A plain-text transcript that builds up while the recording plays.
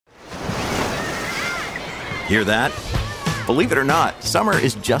Hear that? Believe it or not, summer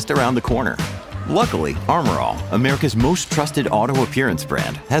is just around the corner. Luckily, Armor All, America's most trusted auto appearance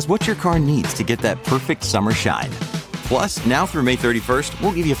brand, has what your car needs to get that perfect summer shine. Plus, now through May 31st,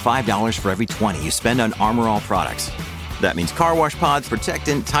 we'll give you $5 for every $20 you spend on Armor All products. That means car wash pods,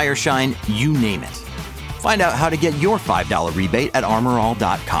 protectant, tire shine, you name it. Find out how to get your $5 rebate at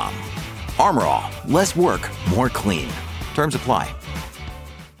armorall.com. Armor All, less work, more clean. Terms apply.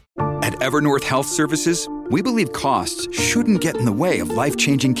 At Evernorth Health Services, we believe costs shouldn't get in the way of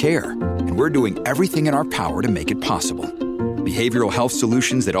life-changing care, and we're doing everything in our power to make it possible. Behavioral health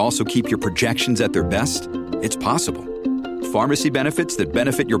solutions that also keep your projections at their best? It's possible. Pharmacy benefits that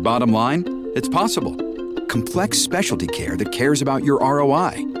benefit your bottom line? It's possible. Complex specialty care that cares about your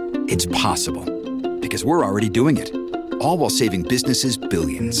ROI? It's possible. Because we're already doing it. All while saving businesses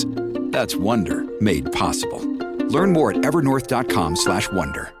billions. That's Wonder made possible. Learn more at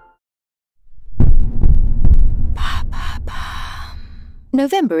evernorth.com/wonder.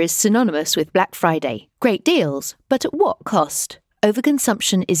 November is synonymous with Black Friday. Great deals, but at what cost?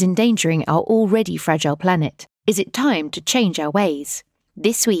 Overconsumption is endangering our already fragile planet. Is it time to change our ways?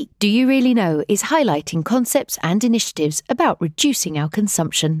 This week, Do You Really Know is highlighting concepts and initiatives about reducing our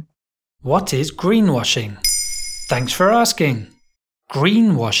consumption. What is greenwashing? Thanks for asking.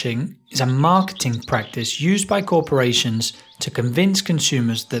 Greenwashing is a marketing practice used by corporations to convince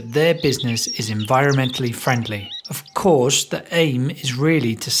consumers that their business is environmentally friendly. Of course, the aim is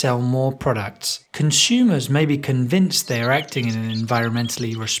really to sell more products. Consumers may be convinced they are acting in an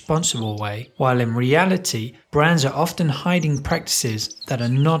environmentally responsible way, while in reality, brands are often hiding practices that are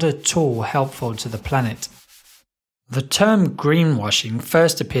not at all helpful to the planet. The term greenwashing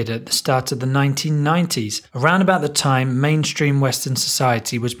first appeared at the start of the 1990s, around about the time mainstream Western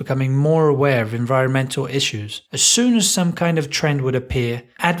society was becoming more aware of environmental issues. As soon as some kind of trend would appear,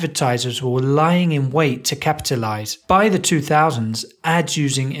 advertisers were lying in wait to capitalize. By the 2000s, ads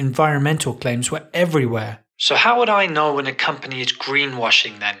using environmental claims were everywhere. So how would I know when a company is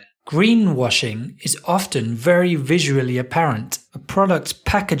greenwashing then? Greenwashing is often very visually apparent. A product's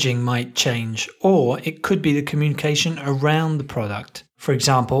packaging might change, or it could be the communication around the product. For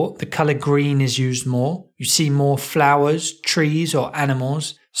example, the color green is used more. You see more flowers, trees, or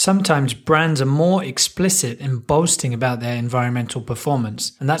animals. Sometimes brands are more explicit in boasting about their environmental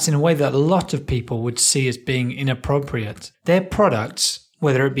performance, and that's in a way that a lot of people would see as being inappropriate. Their products,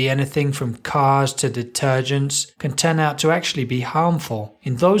 whether it be anything from cars to detergents, can turn out to actually be harmful.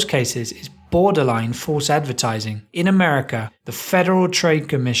 In those cases, it's borderline false advertising. In America, the Federal Trade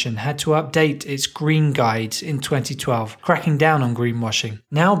Commission had to update its green guides in 2012, cracking down on greenwashing.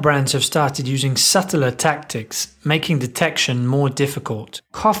 Now brands have started using subtler tactics, making detection more difficult.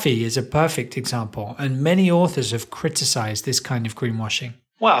 Coffee is a perfect example, and many authors have criticized this kind of greenwashing.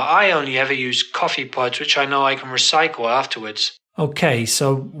 Well, I only ever use coffee pods, which I know I can recycle afterwards. Okay,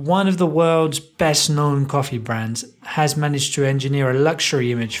 so one of the world's best-known coffee brands has managed to engineer a luxury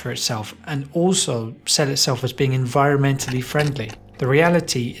image for itself and also sell itself as being environmentally friendly. The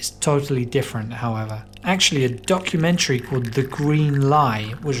reality is totally different, however. Actually, a documentary called The Green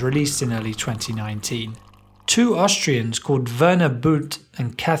Lie was released in early 2019. Two Austrians called Werner Butt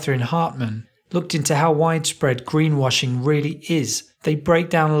and Catherine Hartmann looked into how widespread greenwashing really is. They break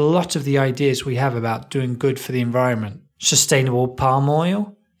down a lot of the ideas we have about doing good for the environment. Sustainable palm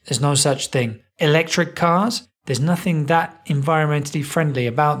oil? There's no such thing. Electric cars? There's nothing that environmentally friendly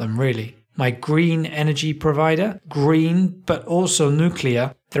about them, really. My green energy provider? Green, but also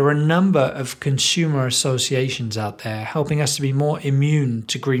nuclear. There are a number of consumer associations out there helping us to be more immune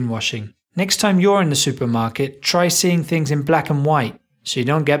to greenwashing. Next time you're in the supermarket, try seeing things in black and white so you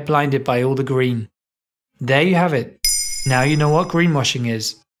don't get blinded by all the green. There you have it. Now you know what greenwashing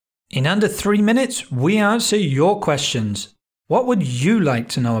is. In under 3 minutes, we answer your questions. What would you like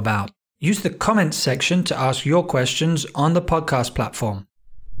to know about? Use the comments section to ask your questions on the podcast platform.